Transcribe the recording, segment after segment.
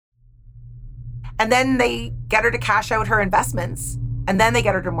And then they get her to cash out her investments. And then they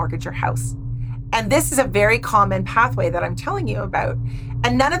get her to mortgage her house. And this is a very common pathway that I'm telling you about.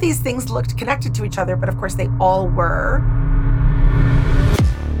 And none of these things looked connected to each other, but of course they all were.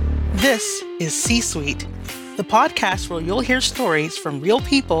 This is C-Suite, the podcast where you'll hear stories from real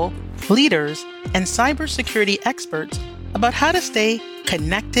people, leaders, and cybersecurity experts about how to stay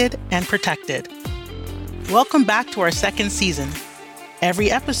connected and protected. Welcome back to our second season.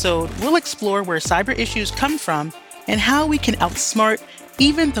 Every episode, we'll explore where cyber issues come from and how we can outsmart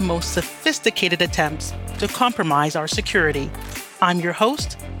even the most sophisticated attempts to compromise our security. I'm your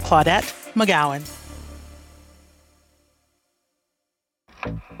host, Claudette McGowan.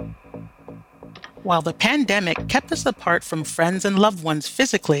 While the pandemic kept us apart from friends and loved ones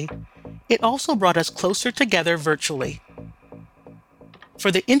physically, it also brought us closer together virtually. For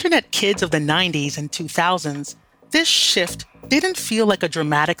the internet kids of the 90s and 2000s, this shift didn't feel like a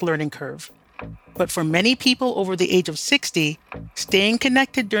dramatic learning curve. But for many people over the age of 60, staying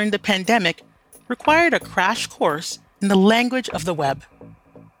connected during the pandemic required a crash course in the language of the web.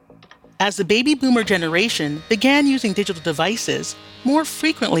 As the baby boomer generation began using digital devices more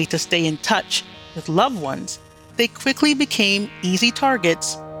frequently to stay in touch with loved ones, they quickly became easy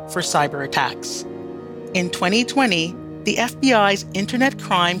targets for cyber attacks. In 2020, the FBI's Internet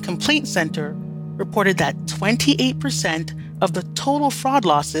Crime Complaint Center reported that 28% of the total fraud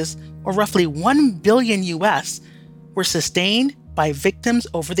losses, or roughly $1 billion US, were sustained by victims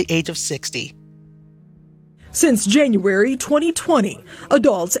over the age of 60. Since January 2020,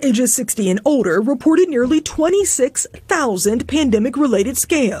 adults ages 60 and older reported nearly 26,000 pandemic-related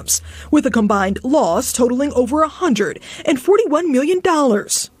scams, with a combined loss totaling over $141 million.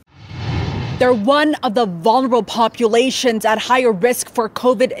 They're one of the vulnerable populations at higher risk for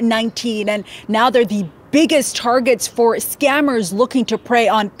COVID-19, and now they're the biggest targets for scammers looking to prey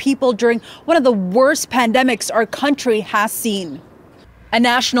on people during one of the worst pandemics our country has seen. A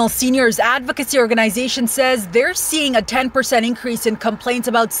national seniors advocacy organization says they're seeing a 10% increase in complaints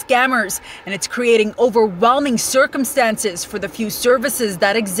about scammers, and it's creating overwhelming circumstances for the few services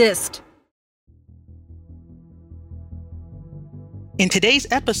that exist. In today's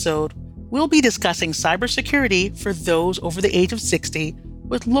episode, we'll be discussing cybersecurity for those over the age of 60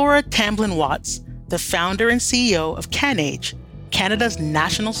 with Laura Tamblyn-Watts, the founder and CEO of CanAge, Canada's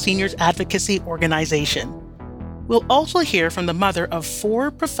national seniors advocacy organization. We'll also hear from the mother of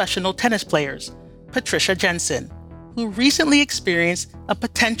 4 professional tennis players, Patricia Jensen, who recently experienced a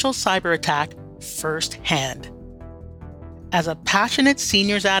potential cyber attack firsthand. As a passionate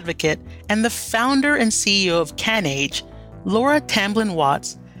seniors advocate and the founder and CEO of CanAge, Laura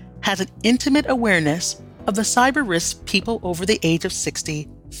Tamblyn-Watts has an intimate awareness of the cyber risks people over the age of 60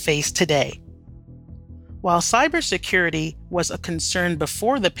 face today. While cybersecurity was a concern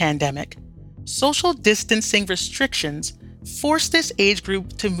before the pandemic, social distancing restrictions forced this age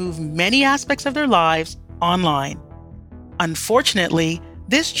group to move many aspects of their lives online. Unfortunately,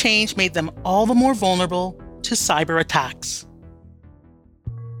 this change made them all the more vulnerable to cyber attacks.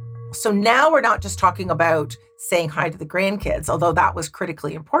 So now we're not just talking about saying hi to the grandkids, although that was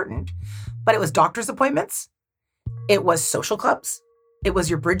critically important, but it was doctor's appointments, it was social clubs, it was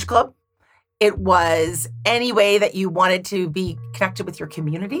your bridge club, it was any way that you wanted to be connected with your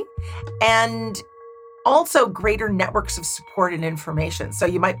community, and also greater networks of support and information. So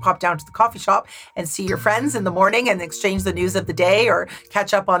you might pop down to the coffee shop and see your friends in the morning and exchange the news of the day or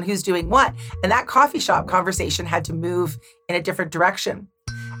catch up on who's doing what. And that coffee shop conversation had to move in a different direction.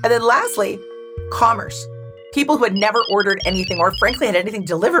 And then lastly, commerce. People who had never ordered anything or frankly had anything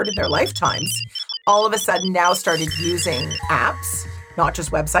delivered in their lifetimes, all of a sudden now started using apps, not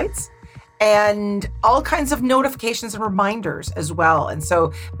just websites, and all kinds of notifications and reminders as well. And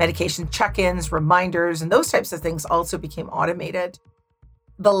so medication check-ins, reminders, and those types of things also became automated.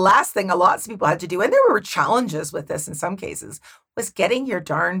 The last thing lots of people had to do, and there were challenges with this in some cases, was getting your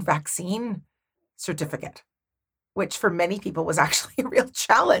darn vaccine certificate, which for many people was actually a real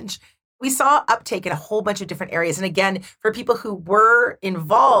challenge. We saw uptake in a whole bunch of different areas. And again, for people who were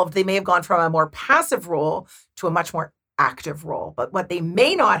involved, they may have gone from a more passive role to a much more active role. But what they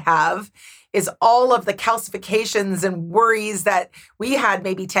may not have is all of the calcifications and worries that we had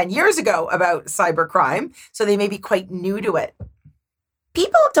maybe 10 years ago about cybercrime. So they may be quite new to it.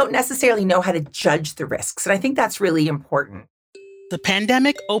 People don't necessarily know how to judge the risks. And I think that's really important. The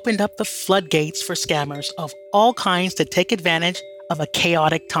pandemic opened up the floodgates for scammers of all kinds to take advantage of a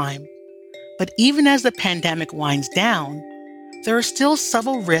chaotic time. But even as the pandemic winds down, there are still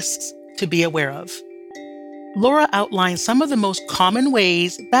several risks to be aware of. Laura outlines some of the most common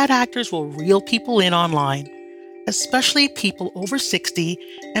ways bad actors will reel people in online, especially people over 60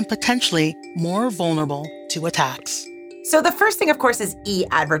 and potentially more vulnerable to attacks. So the first thing, of course, is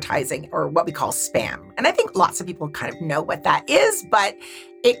e-advertising, or what we call spam. And I think lots of people kind of know what that is, but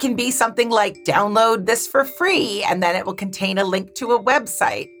it can be something like download this for free, and then it will contain a link to a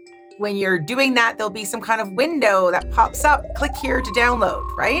website. When you're doing that, there'll be some kind of window that pops up, click here to download,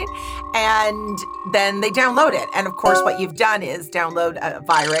 right? And then they download it. And of course, what you've done is download a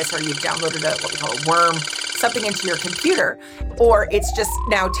virus, or you've downloaded what we call a worm, something into your computer, or it's just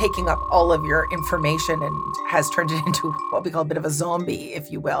now taking up all of your information and has turned it into what we call a bit of a zombie,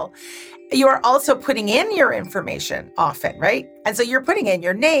 if you will. You are also putting in your information often, right? And so you're putting in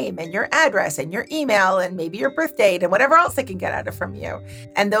your name and your address and your email and maybe your birth date and whatever else they can get out of from you.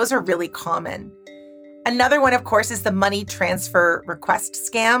 And those are really common. Another one, of course, is the money transfer request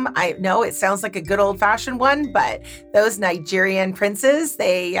scam. I know it sounds like a good old-fashioned one, but those Nigerian princes,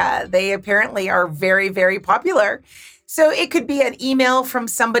 they apparently are very, very popular. So it could be an email from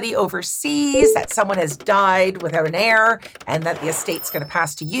somebody overseas that someone has died without an heir and that the estate's going to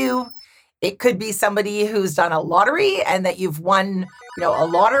pass to you. It could be somebody who's done a lottery and that you've won, a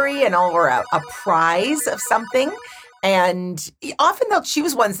lottery or a prize of something. And often they'll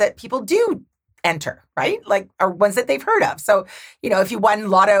choose ones that people do enter, right? Or ones that they've heard of. So, if you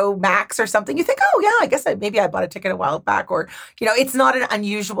won Lotto Max or something, you think, oh yeah, I guess maybe I bought a ticket a while back, or, it's not an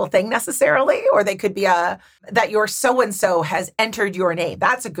unusual thing necessarily. Or they could be that your so-and-so has entered your name.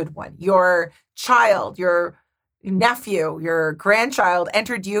 That's a good one. Your child, your nephew, your grandchild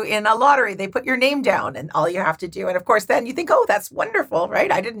entered you in a lottery. They put your name down and all you have to do. And of course, then you think, oh, that's wonderful,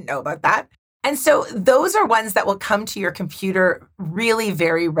 right? I didn't know about that. And so those are ones that will come to your computer really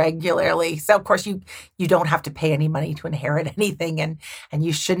very regularly. So of course, you don't have to pay any money to inherit anything, and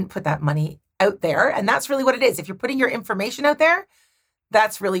you shouldn't put that money out there. And that's really what it is. If you're putting your information out there,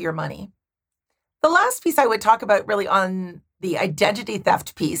 that's really your money. The last piece I would talk about really on the identity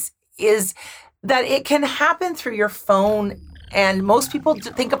theft piece is that it can happen through your phone. And most people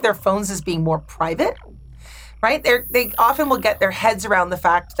think of their phones as being more private, right? They often will get their heads around the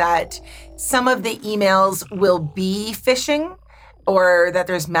fact that some of the emails will be phishing or that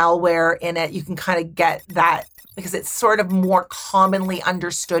there's malware in it. You can kind of get that because it's sort of more commonly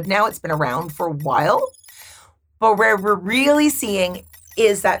understood now. It's been around for a while. But where we're really seeing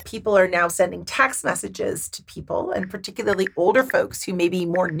is that people are now sending text messages to people, and particularly older folks who may be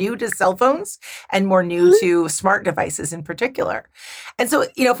more new to cell phones and more new to smart devices in particular. And so,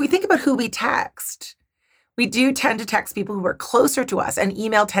 if we think about who we text, we do tend to text people who are closer to us, and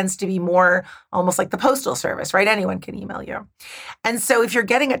email tends to be more almost like the postal service, right? Anyone can email you. And so if you're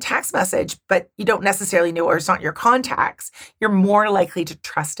getting a text message, but you don't necessarily know, or it's not your contacts, you're more likely to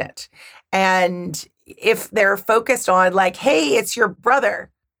trust it. And if they're focused on hey, it's your brother,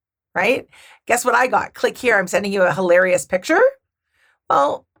 right? Guess what I got? Click here. I'm sending you a hilarious picture.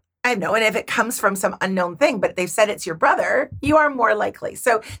 Well, I know. And if it comes from some unknown thing, but they've said it's your brother, you are more likely.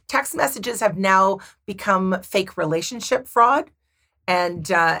 So text messages have now become fake relationship fraud, and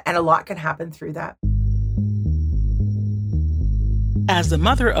a lot can happen through that. As the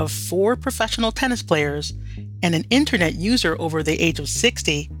mother of 4 professional tennis players and an internet user over the age of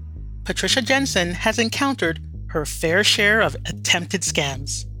 60, Patricia Jensen has encountered her fair share of attempted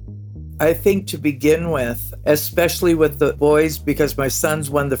scams. I think to begin with, especially with the boys, because my sons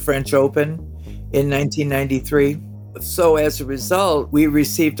won the French Open in 1993. So as a result, we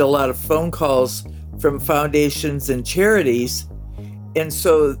received a lot of phone calls from foundations and charities. And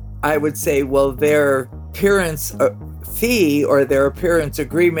so I would say, well, their appearance fee or their appearance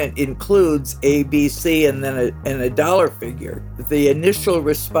agreement includes A, B, C, and then a dollar figure. The initial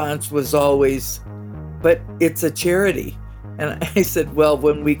response was always, but it's a charity. And I said, well,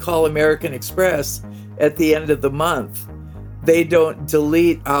 when we call American Express at the end of the month, they don't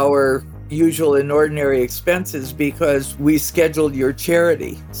delete our usual and ordinary expenses because we scheduled your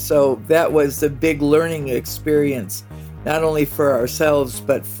charity. So that was a big learning experience, not only for ourselves,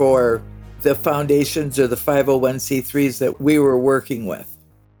 but for the foundations or the 501c3s that we were working with.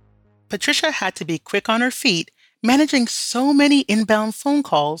 Patricia had to be quick on her feet, managing so many inbound phone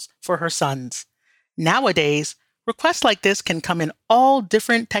calls for her sons. Nowadays, requests like this can come in all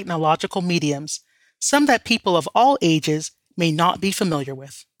different technological mediums, some that people of all ages may not be familiar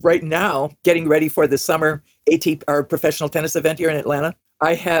with. Right now, getting ready for the summer AT, our professional tennis event here in Atlanta,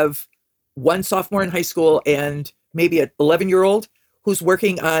 I have one sophomore in high school and maybe an 11-year-old who's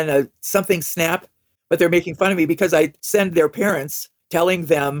working on something Snap, but they're making fun of me because I send their parents telling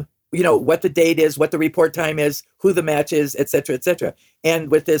them, what the date is, what the report time is, who the match is, et cetera, et cetera.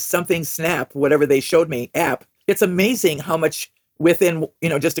 And with this something Snap, whatever they showed me, app, it's amazing how much within,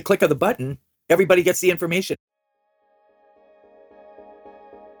 just a click of the button, everybody gets the information.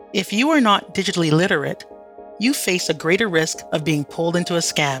 If you are not digitally literate, you face a greater risk of being pulled into a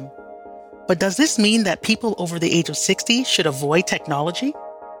scam. But does this mean that people over the age of 60 should avoid technology?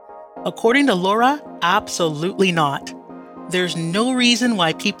 According to Laura, absolutely not. There's no reason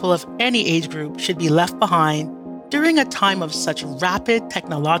why people of any age group should be left behind during a time of such rapid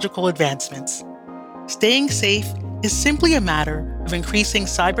technological advancements. Staying safe is simply a matter of increasing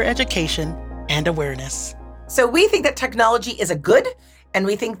cyber education and awareness. So we think that technology is a good, and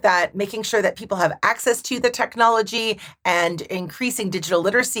we think that making sure that people have access to the technology and increasing digital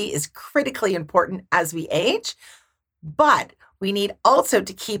literacy is critically important as we age. But we need also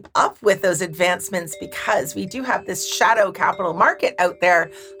to keep up with those advancements because we do have this shadow capital market out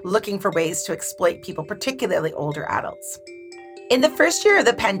there looking for ways to exploit people, particularly older adults. In the first year of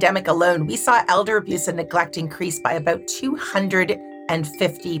the pandemic alone, we saw elder abuse and neglect increase by about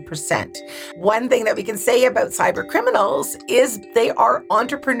 250%. One thing that we can say about cyber criminals is they are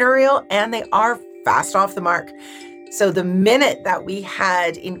entrepreneurial and they are fast off the mark. So the minute that we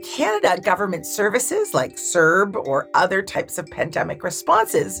had in Canada government services like CERB or other types of pandemic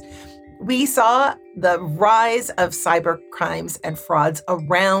responses, we saw the rise of cyber crimes and frauds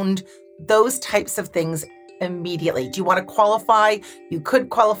around those types of things immediately. Do you want to qualify? You could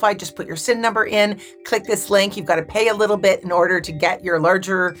qualify, just put your SIN number in, click this link. You've got to pay a little bit in order to get your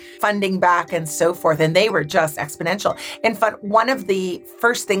larger funding back and so forth. And they were just exponential. In fact, one of the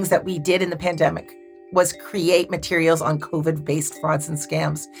first things that we did in the pandemic was create materials on COVID-based frauds and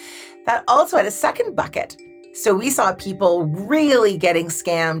scams. That also had a second bucket. So we saw people really getting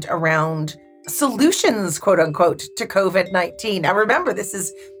scammed around solutions, quote unquote, to COVID-19. Now remember, this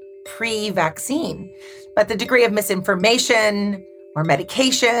is pre-vaccine, but the degree of misinformation or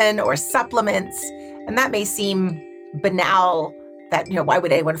medication or supplements, and that may seem banal that, why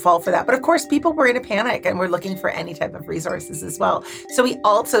would anyone fall for that? But of course, people were in a panic and were looking for any type of resources as well. So we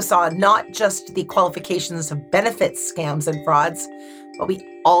also saw not just the qualifications of benefits scams and frauds, but we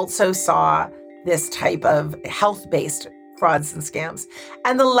also saw this type of health-based frauds and scams.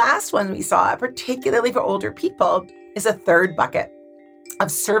 And the last one we saw, particularly for older people, is a third bucket of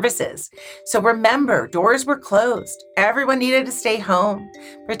services. So remember, doors were closed. Everyone needed to stay home,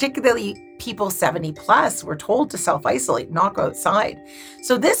 particularly people 70 plus were told to self-isolate, not go outside.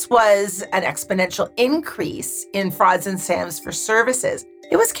 So this was an exponential increase in frauds and scams for services.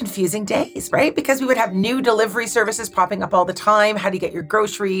 It was confusing days, right? Because we would have new delivery services popping up all the time. How do you get your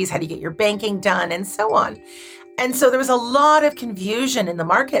groceries? How do you get your banking done? And so on. And so there was a lot of confusion in the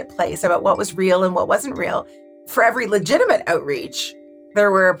marketplace about what was real and what wasn't real. For every legitimate outreach,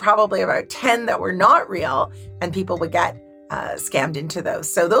 there were probably about 10 that were not real, and people would get scammed into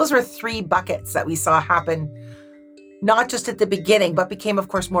those. So those were three buckets that we saw happen, not just at the beginning, but became, of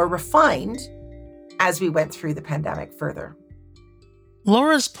course, more refined as we went through the pandemic further.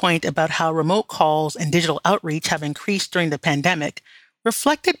 Laura's point about how remote calls and digital outreach have increased during the pandemic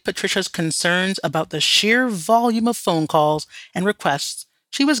reflected Patricia's concerns about the sheer volume of phone calls and requests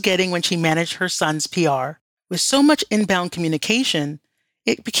she was getting when she managed her son's PR. With so much inbound communication,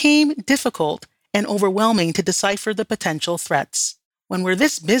 it became difficult and overwhelming to decipher the potential threats. When we're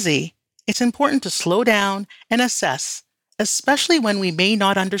this busy, it's important to slow down and assess, especially when we may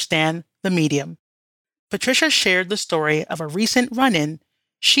not understand the medium. Patricia shared the story of a recent run-in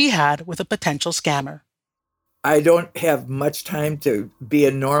she had with a potential scammer. I don't have much time to be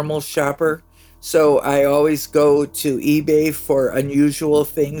a normal shopper, so I always go to eBay for unusual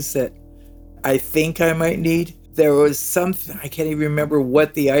things that I think I might need. There was something, I can't even remember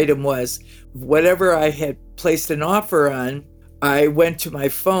what the item was. Whatever I had placed an offer on, I went to my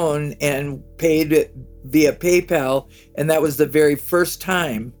phone and paid it via PayPal, and that was the very first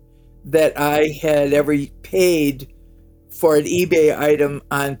time that I had ever paid for an eBay item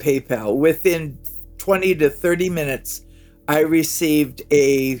on PayPal. Within 20 to 30 minutes, I received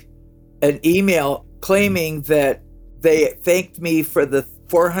an email claiming that they thanked me for the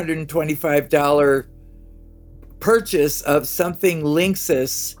 $425 purchase of something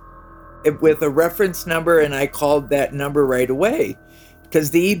Linksys with a reference number, and I called that number right away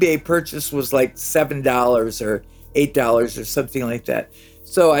because the eBay purchase was like $7 or $8 or something like that.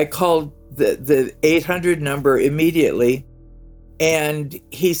 So I called the 800 number immediately, and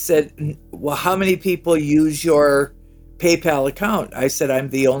he said, well, how many people use your PayPal account? I said, I'm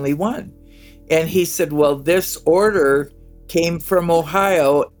the only one. And he said, well, this order came from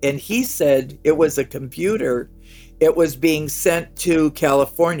Ohio, and he said it was a computer. It was being sent to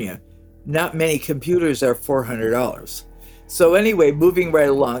California. Not many computers are $400. So anyway, moving right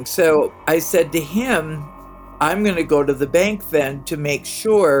along. So I said to him, I'm going to go to the bank then to make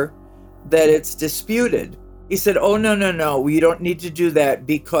sure that it's disputed. He said, oh, no, you don't need to do that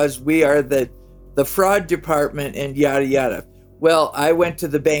because we are the fraud department and yada, yada. Well, I went to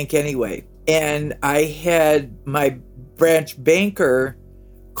the bank anyway, and I had my branch banker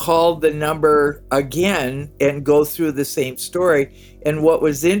call the number again and go through the same story. And what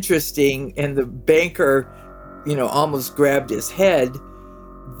was interesting, and the banker, almost grabbed his head,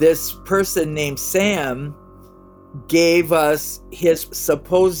 this person named Sam gave us his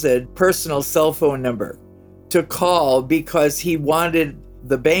supposed personal cell phone number to call because he wanted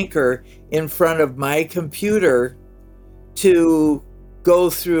the banker in front of my computer to go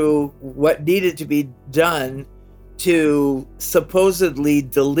through what needed to be done to supposedly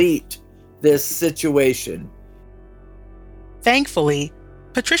delete this situation. Thankfully,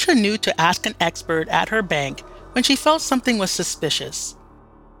 Patricia knew to ask an expert at her bank when she felt something was suspicious.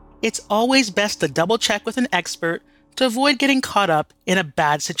 It's always best to double-check with an expert to avoid getting caught up in a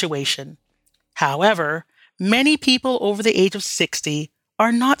bad situation. However, many people over the age of 60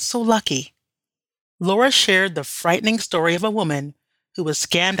 are not so lucky. Laura shared the frightening story of a woman who was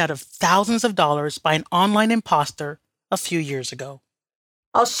scammed out of thousands of dollars by an online imposter a few years ago.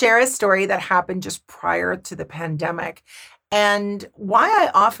 I'll share a story that happened just prior to the pandemic. And why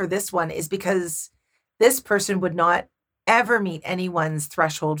I offer this one is because this person would not ever meet anyone's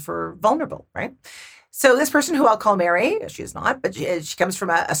threshold for vulnerable, right? So this person, who I'll call Mary, she is not, but she comes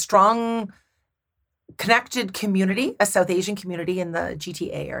from a strong, connected community, a South Asian community in the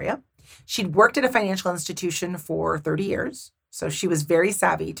GTA area. She'd worked at a financial institution for 30 years, so she was very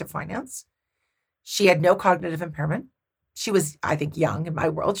savvy to finance. She had no cognitive impairment. She was, I think, young in my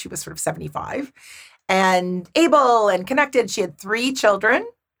world. She was sort of 75 and able and connected. She had 3 children.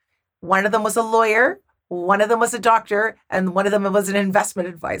 One of them was a lawyer, one of them was a doctor, and one of them was an investment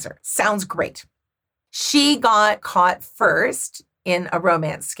advisor. Sounds great. She got caught first in a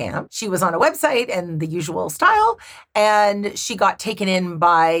romance scam. She was on a website and the usual style, and she got taken in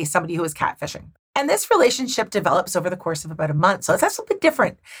by somebody who was catfishing. And this relationship develops over the course of about a month. So that's a bit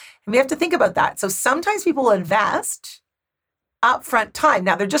different. And we have to think about that. So sometimes people will invest upfront time.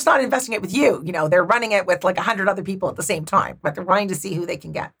 Now, they're just not investing it with you. They're running it with like 100 other people at the same time, but they're trying to see who they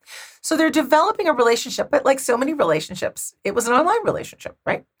can get. So they're developing a relationship, but like so many relationships, it was an online relationship,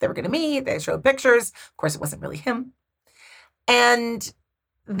 right? They were going to meet, they showed pictures. Of course, it wasn't really him. And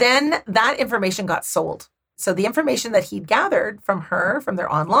then that information got sold. So the information that he'd gathered from her, from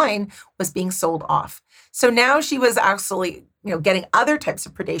their online, was being sold off. So now she was actually, getting other types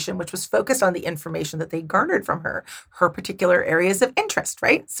of predation, which was focused on the information that they garnered from her particular areas of interest,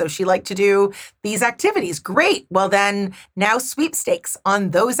 right? So she liked to do these activities. Great. Well, then now sweepstakes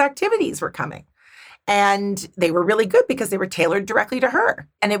on those activities were coming. And they were really good because they were tailored directly to her.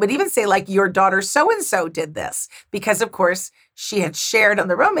 And it would even say, like, your daughter so-and-so did this. Because, of course, she had shared on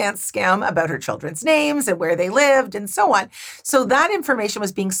the romance scam about her children's names and where they lived and so on. So that information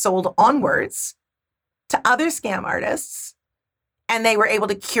was being sold onwards to other scam artists. And they were able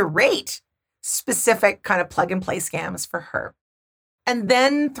to curate specific kind of plug-and-play scams for her. And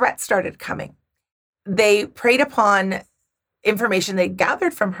then threats started coming. They preyed upon information they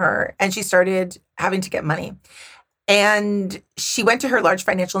gathered from her, and she started having to get money. And she went to her large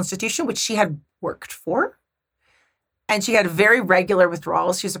financial institution, which she had worked for. And she had very regular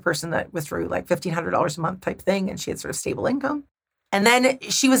withdrawals. She was a person that withdrew like $1,500 a month type thing, and she had sort of stable income. And then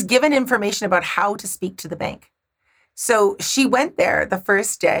she was given information about how to speak to the bank. So she went there the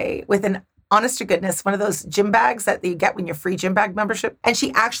first day with an honest to goodness, one of those gym bags that you get when you're free gym bag membership. And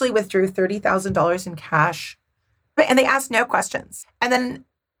she actually withdrew $30,000 in cash. And they asked no questions. And then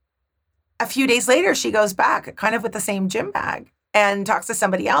a few days later, she goes back kind of with the same gym bag and talks to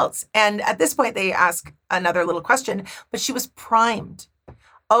somebody else. And at this point, they ask another little question, but she was primed.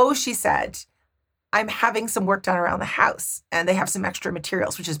 Oh, she said, I'm having some work done around the house and they have some extra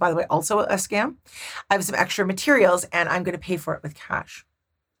materials, which is, by the way, also a scam. I have some extra materials and I'm going to pay for it with cash.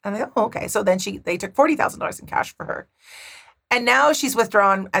 And they go, oh, okay. So then they took $40,000 in cash for her. And now she's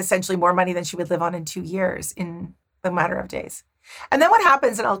withdrawn essentially more money than she would live on in 2 years in a matter of days. And then what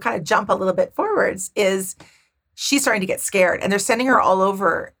happens, and I'll kind of jump a little bit forwards, is she's starting to get scared and they're sending her all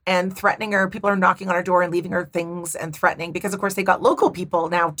over and threatening her. People are knocking on her door and leaving her things and threatening because, of course, they got local people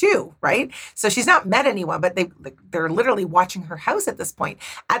now too, right? So she's not met anyone, but they're literally watching her house at this point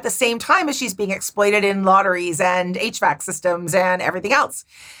at the same time as she's being exploited in lotteries and HVAC systems and everything else.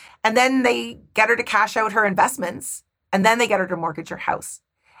 And then they get her to cash out her investments and then they get her to mortgage her house.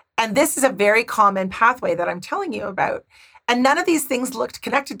 And this is a very common pathway that I'm telling you about. And none of these things looked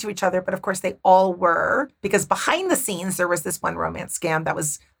connected to each other, but of course they all were, because behind the scenes, there was this one romance scam that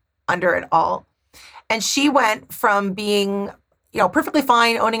was under it all. And she went from being, perfectly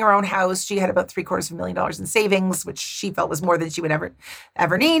fine owning her own house. She had about $750,000 in savings, which she felt was more than she would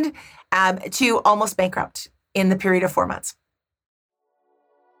ever need, to almost bankrupt in the period of 4 months.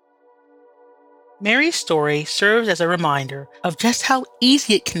 Mary's story serves as a reminder of just how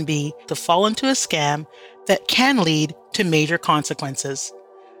easy it can be to fall into a scam that can lead to major consequences.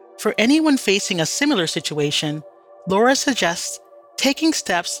 For anyone facing a similar situation, Laura suggests taking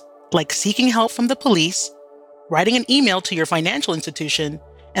steps like seeking help from the police, writing an email to your financial institution,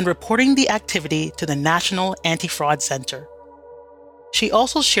 and reporting the activity to the National Anti-Fraud Center. She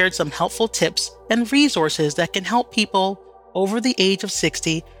also shared some helpful tips and resources that can help people over the age of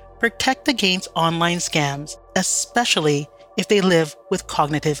 60 protect against online scams, especially if they live with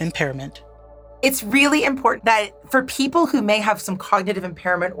cognitive impairment. It's really important that for people who may have some cognitive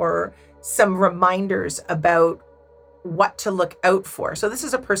impairment or some reminders about what to look out for. So this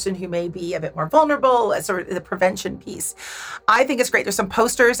is a person who may be a bit more vulnerable, sort of the prevention piece. I think it's great. There's some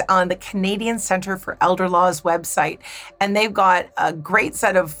posters on the Canadian Centre for Elder Law's website, and they've got a great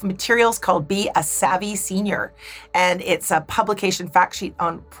set of materials called Be a Savvy Senior. And it's a publication fact sheet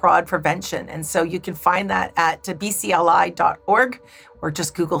on fraud prevention. And so you can find that at bcli.org, or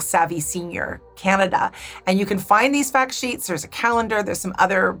just Google Savvy Senior Canada. And you can find these fact sheets. There's a calendar, there's some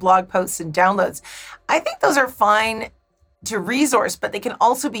other blog posts and downloads. I think those are fine to resource, but they can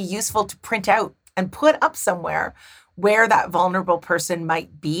also be useful to print out and put up somewhere where that vulnerable person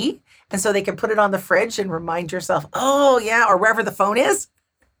might be. And so they can put it on the fridge and remind yourself, oh yeah, or wherever the phone is.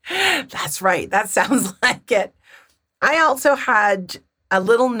 That's right, that sounds like it. I also had a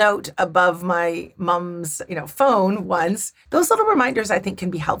little note above my mom's, phone once. Those little reminders I think can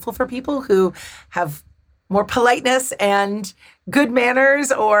be helpful for people who have more politeness and good manners,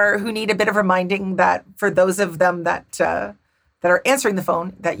 or who need a bit of reminding that for those of them that are answering the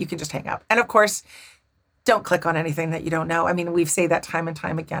phone, that you can just hang up. And of course, don't click on anything that you don't know. I mean, we've said that time and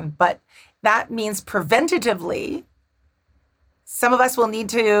time again, but that means preventatively, some of us will need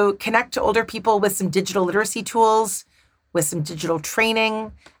to connect to older people with some digital literacy tools, with some digital training.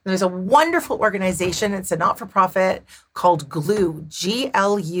 And there's a wonderful organization, it's a not-for-profit, called GLUU,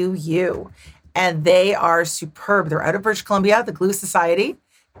 Gluu, and they are superb. They're out of British Columbia, the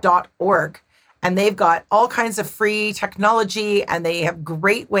gluesociety.org, and they've got all kinds of free technology, and they have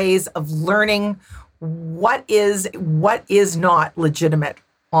great ways of learning what is not legitimate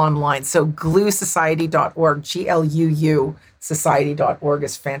online. So gluesociety.org, Gluu society.org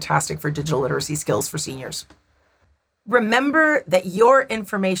is fantastic for digital literacy skills for seniors. Remember that your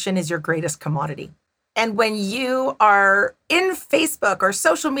information is your greatest commodity. And when you are in Facebook or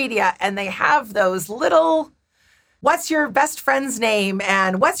social media and they have those little, what's your best friend's name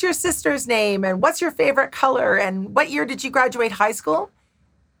and what's your sister's name and what's your favorite color and what year did you graduate high school?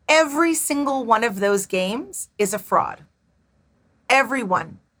 Every single one of those games is a fraud. Every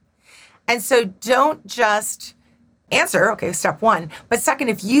one. And so don't just answer, okay, step one. But second,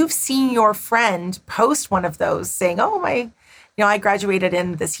 if you've seen your friend post one of those saying, oh, I graduated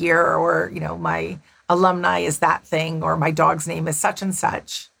in this year, or, my alumni is that thing, or my dog's name is such and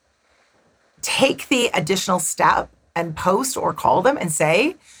such, take the additional step and post or call them and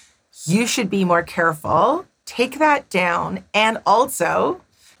say, you should be more careful, take that down. And also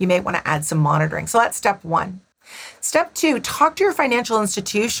you may want to add some monitoring. So that's step one. Step two, talk to your financial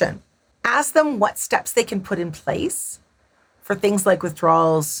institution. Ask them what steps they can put in place for things like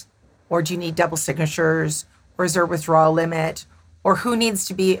withdrawals, or do you need double signatures, or is there a withdrawal limit, or who needs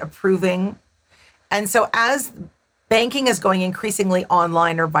to be approving. And so as banking is going increasingly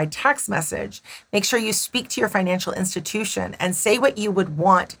online or by text message, make sure you speak to your financial institution and say what you would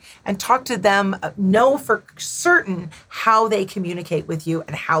want and talk to them, know for certain how they communicate with you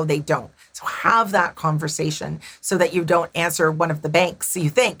and how they don't. So have that conversation so that you don't answer one of the banks you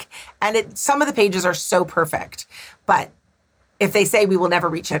think. And some of the pages are so perfect, but if they say we will never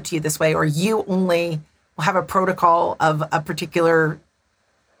reach out to you this way, or you only will have a protocol of a particular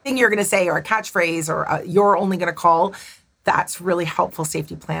thing you're going to say, or a catchphrase, or you're only going to call, that's really helpful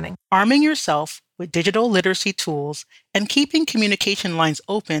safety planning. Arming yourself with digital literacy tools and keeping communication lines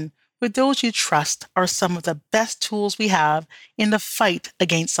open with those you trust are some of the best tools we have in the fight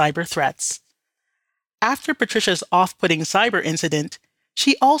against cyber threats. After Patricia's off-putting cyber incident,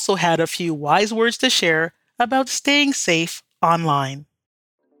 she also had a few wise words to share about staying safe online.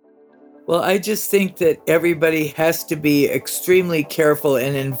 Well, I just think that everybody has to be extremely careful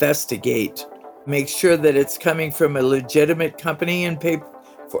and investigate. Make sure that it's coming from a legitimate company. And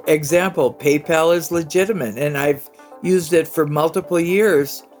for example, PayPal is legitimate, and I've used it for multiple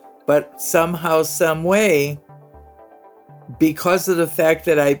years. But somehow, some way, because of the fact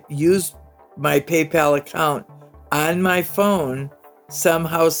that I used my PayPal account on my phone,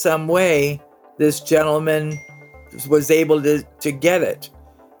 somehow, some way, this gentleman was able to get it.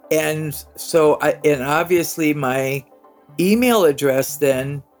 And so, and obviously my email address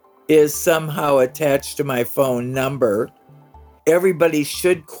then is somehow attached to my phone number. Everybody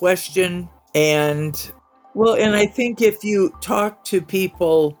should question. And I think if you talk to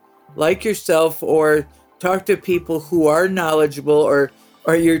people like yourself, or talk to people who are knowledgeable, or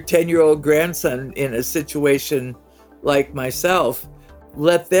your 10-year-old grandson in a situation like myself,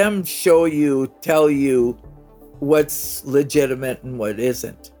 let them tell you what's legitimate and what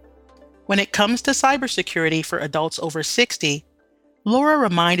isn't. When it comes to cybersecurity for adults over 60, Laura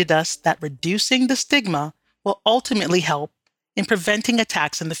reminded us that reducing the stigma will ultimately help in preventing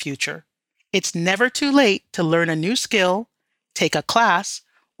attacks in the future. It's never too late to learn a new skill, take a class,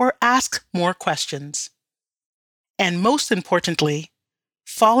 or ask more questions. And most importantly,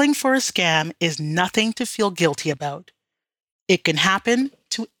 falling for a scam is nothing to feel guilty about. It can happen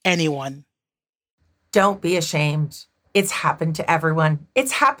to anyone. Don't be ashamed. It's happened to everyone.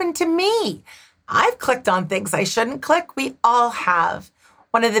 It's happened to me. I've clicked on things I shouldn't click. We all have.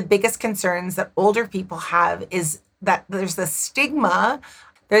 One of the biggest concerns that older people have is that there's the stigma.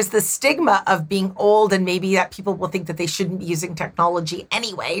 There's the stigma of being old, and maybe that people will think that they shouldn't be using technology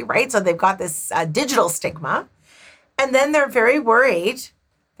anyway, right? So they've got this digital stigma. And then they're very worried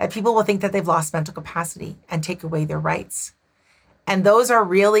that people will think that they've lost mental capacity and take away their rights. And those are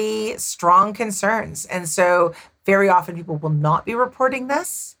really strong concerns. And so very often people will not be reporting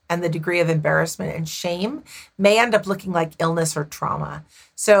this, and the degree of embarrassment and shame may end up looking like illness or trauma.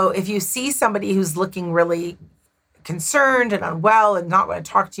 So if you see somebody who's looking really concerned and unwell and not want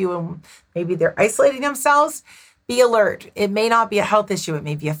to talk to you, and maybe they're isolating themselves, be alert. It may not be a health issue. It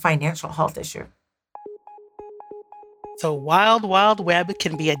may be a financial health issue. The wild, wild web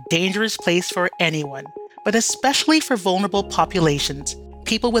can be a dangerous place for anyone, but especially for vulnerable populations,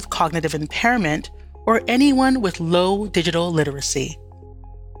 people with cognitive impairment, or anyone with low digital literacy.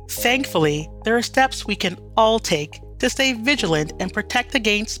 Thankfully, there are steps we can all take to stay vigilant and protect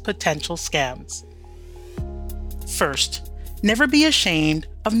against potential scams. First, never be ashamed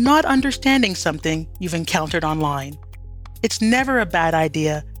of not understanding something you've encountered online. It's never a bad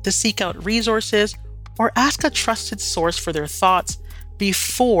idea to seek out resources or ask a trusted source for their thoughts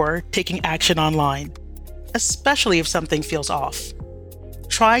before taking action online, especially if something feels off.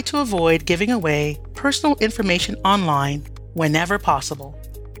 Try to avoid giving away personal information online whenever possible.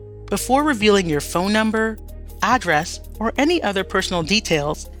 Before revealing your phone number, address, or any other personal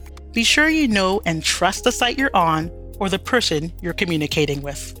details, be sure you know and trust the site you're on or the person you're communicating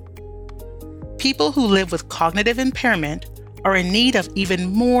with. People who live with cognitive impairment are in need of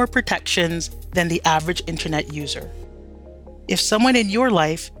even more protections than the average internet user. If someone in your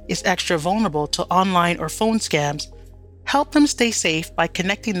life is extra vulnerable to online or phone scams, help them stay safe by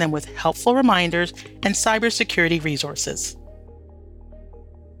connecting them with helpful reminders and cybersecurity resources.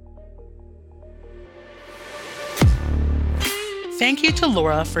 Thank you to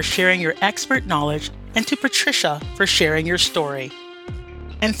Laura for sharing your expert knowledge, and to Patricia for sharing your story.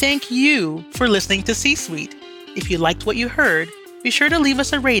 And thank you for listening to C-Suite. If you liked what you heard, be sure to leave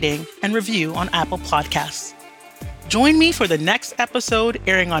us a rating and review on Apple Podcasts. Join me for the next episode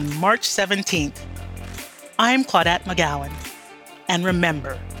airing on March 17th. I'm Claudette McGowan. And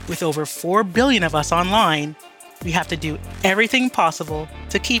remember, with over 4 billion of us online, we have to do everything possible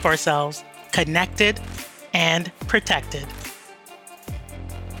to keep ourselves connected and protected.